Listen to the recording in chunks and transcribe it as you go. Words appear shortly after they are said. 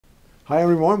Hi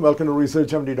everyone, welcome to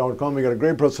researchmd.com. We got a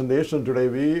great presentation today.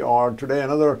 Today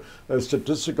another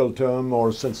statistical term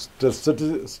or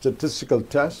statistical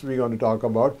test we're going to talk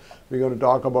about. We're going to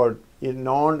talk about a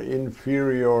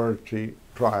non-inferiority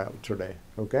trial today.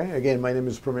 Okay, again, my name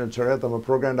is Pramil, Cheriyath. I'm a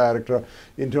program director,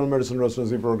 internal medicine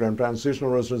residency program,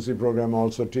 transitional residency program. I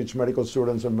also teach medical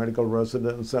students and medical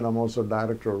residents, and I'm also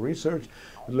director of research.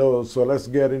 So let's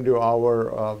get into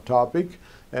our topic.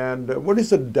 And what is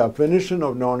the definition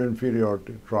of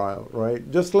non-inferiority trial, right?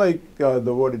 Just like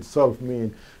the word itself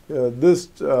means,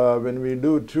 when we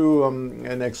do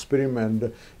an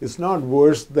experiment, it's not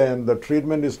worse than the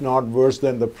treatment, is not worse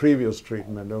than the previous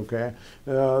treatment, okay?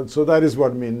 So that is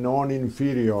what means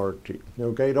non-inferiority,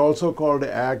 okay? It also called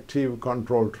active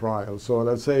control trial. So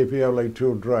let's say if you have like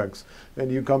two drugs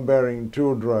and you're comparing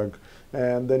two drugs,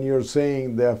 and then you're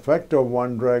saying the effect of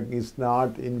one drug is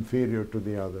not inferior to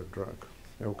the other drug.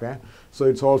 Okay, so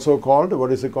it's also called,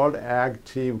 what is it called?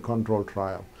 Active control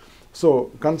trial. So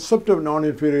concept of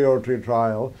non-inferiority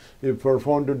trial is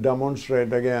performed to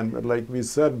demonstrate, again, like we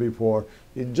said before,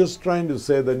 it's just trying to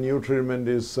say the new treatment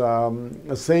is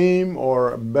the same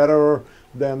or better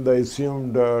than the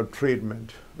assumed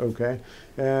treatment. Okay,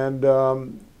 and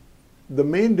the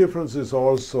main difference is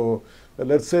also,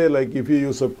 let's say like if you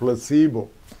use a placebo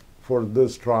for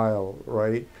this trial,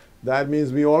 right? That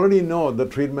means we already know the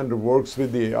treatment works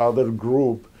with the other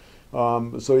group, so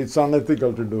it's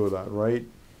unethical to do that, right?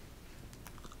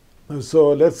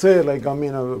 So let's say, like, I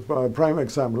mean, a prime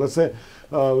example, let's say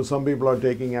some people are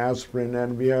taking aspirin,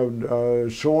 and we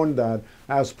have shown that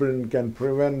aspirin can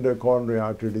prevent coronary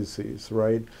artery disease,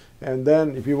 right? And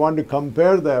then if you want to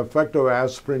compare the effect of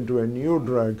aspirin to a new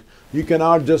drug, you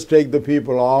cannot just take the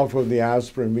people off of the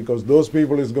aspirin because those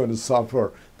people is going to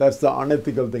suffer. That's the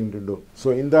unethical thing to do. So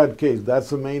in that case,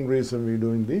 that's the main reason we're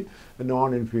doing the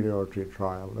non-inferiority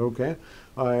trial, okay?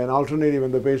 An alternative,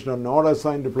 when the patient are not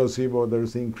assigned to placebo, there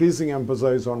is increasing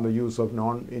emphasis on the use of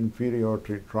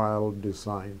non-inferiority trial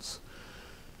designs.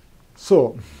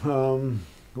 So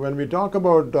when we talk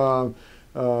about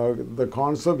the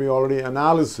concept, we already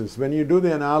analysis. When you do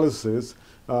the analysis,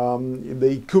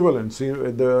 the equivalence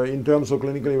in terms of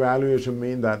clinical evaluation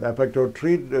mean that effect of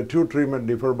two treatment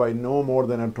differ by no more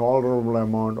than a tolerable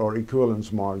amount or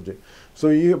equivalence margin.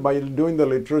 So by doing the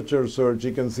literature search,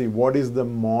 you can see what is the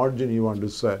margin you want to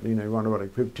set. You know, you want to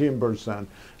like 15%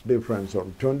 difference or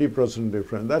 20%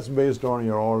 difference. That's based on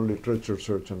your all literature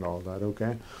search and all that,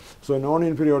 okay? So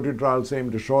non-inferiority trials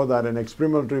aim to show that an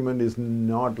experimental treatment is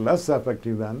not less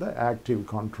effective than the active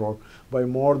control by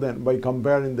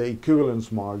comparing the equivalence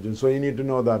margin. So you need to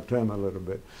know that term a little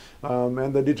bit.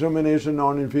 And the determination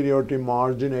non-inferiority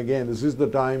margin, again, this is the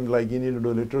time like you need to do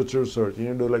literature search. You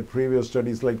need to do like previous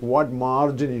studies, like what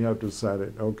margin you have to set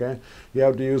it, okay? You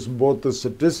have to use both the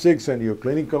statistics and your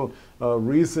clinical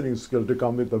reasoning skill to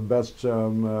come with the best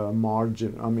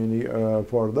margin, I mean,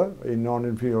 for the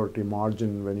non-inferiority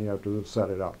margin when you have to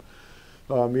set it up.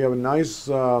 We have a nice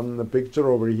picture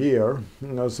over here.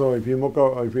 So if you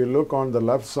look on the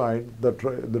left side, the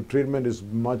treatment is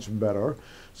much better.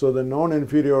 So the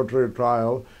non-inferiority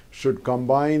trial should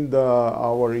combine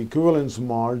our equivalence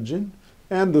margin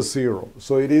and the zero.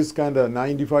 So it is kind of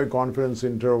 95 confidence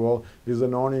interval is a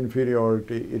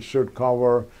non-inferiority. It should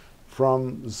cover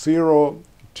from 0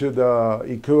 to the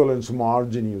equivalence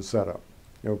margin you set up,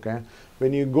 okay?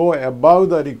 When you go above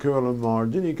that equivalent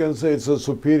margin, you can say it's a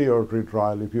superiority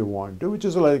trial if you want to, which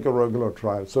is like a regular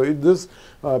trial. So in this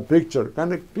picture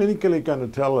kind of clinically kind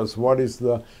of tell us what is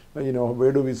the, you know,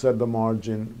 where do we set the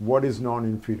margin, what is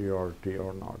non-inferiority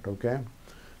or not, okay?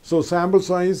 So sample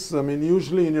size, I mean,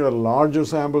 usually you need a larger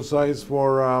sample size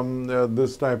for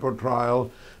this type of trial.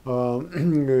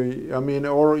 I mean,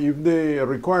 or if the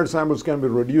required samples can be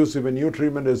reduced if a new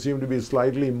treatment is assumed to be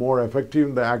slightly more effective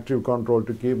in the active control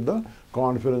to keep the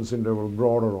confidence interval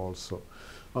broader also.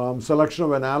 Selection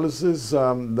of analysis,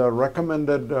 the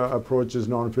recommended approach is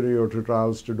non-inferiority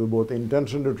trials to do both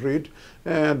intention to treat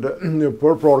and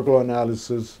per protocol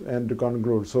analysis and to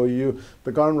conclude. So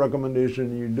the current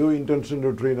recommendation, you do intention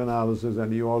to treat analysis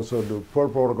and you also do per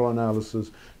protocol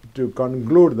analysis to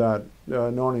conclude that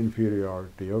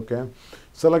non-inferiority, okay?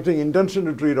 Selecting intention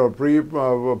to treat or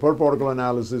per protocol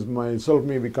analysis myself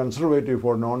may be conservative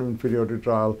for non-inferiority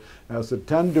trial as it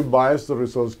tend to bias the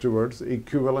results towards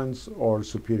equivalence or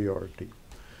superiority.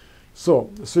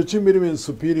 So switching between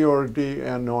superiority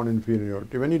and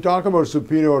non-inferiority. When you talk about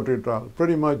superiority trial,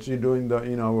 pretty much you're doing the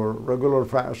in our regular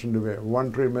fashion way.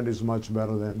 One treatment is much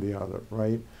better than the other,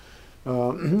 right? The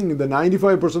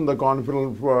 95% of the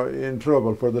confidence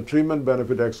interval for the treatment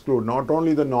benefit exclude not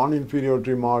only the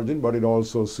non-inferiority margin, but it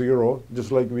also zero,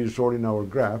 just like we showed in our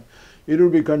graph. it will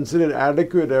be considered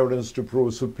adequate evidence to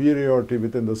prove superiority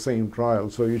within the same trial.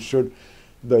 So it should,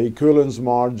 the equivalence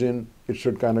margin, it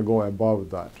should kind of go above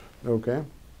that. Okay.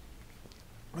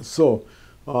 So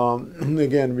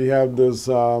again, we have this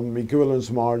equivalence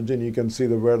margin. You can see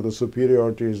where the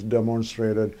superiority is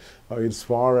demonstrated. It's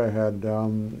far ahead.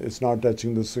 It's not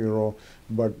touching the 0,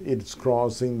 but it's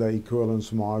crossing the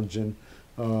equivalence margin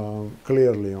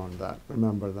clearly on that.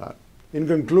 Remember that. In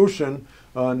conclusion,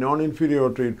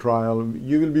 non-inferiority trial,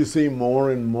 you will be seeing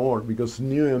more and more because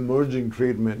new emerging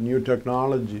treatment, new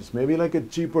technologies, maybe like a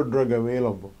cheaper drug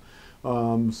available.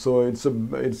 So it's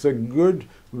a good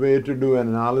way to do an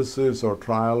analysis or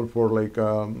trial for like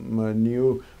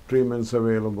new treatments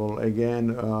available.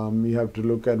 Again, you have to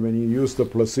look at when you use the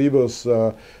placebos,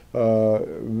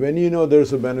 when you know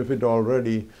there's a benefit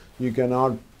already, you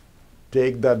cannot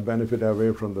take that benefit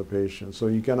away from the patient. So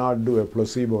you cannot do a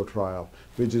placebo trial,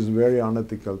 which is a very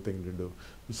unethical thing to do.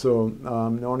 So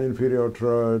non-inferior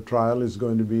trial is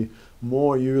going to be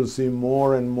more, you will see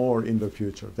more and more in the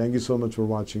future. Thank you so much for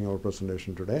watching our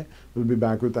presentation today. We'll be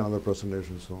back with another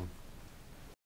presentation soon.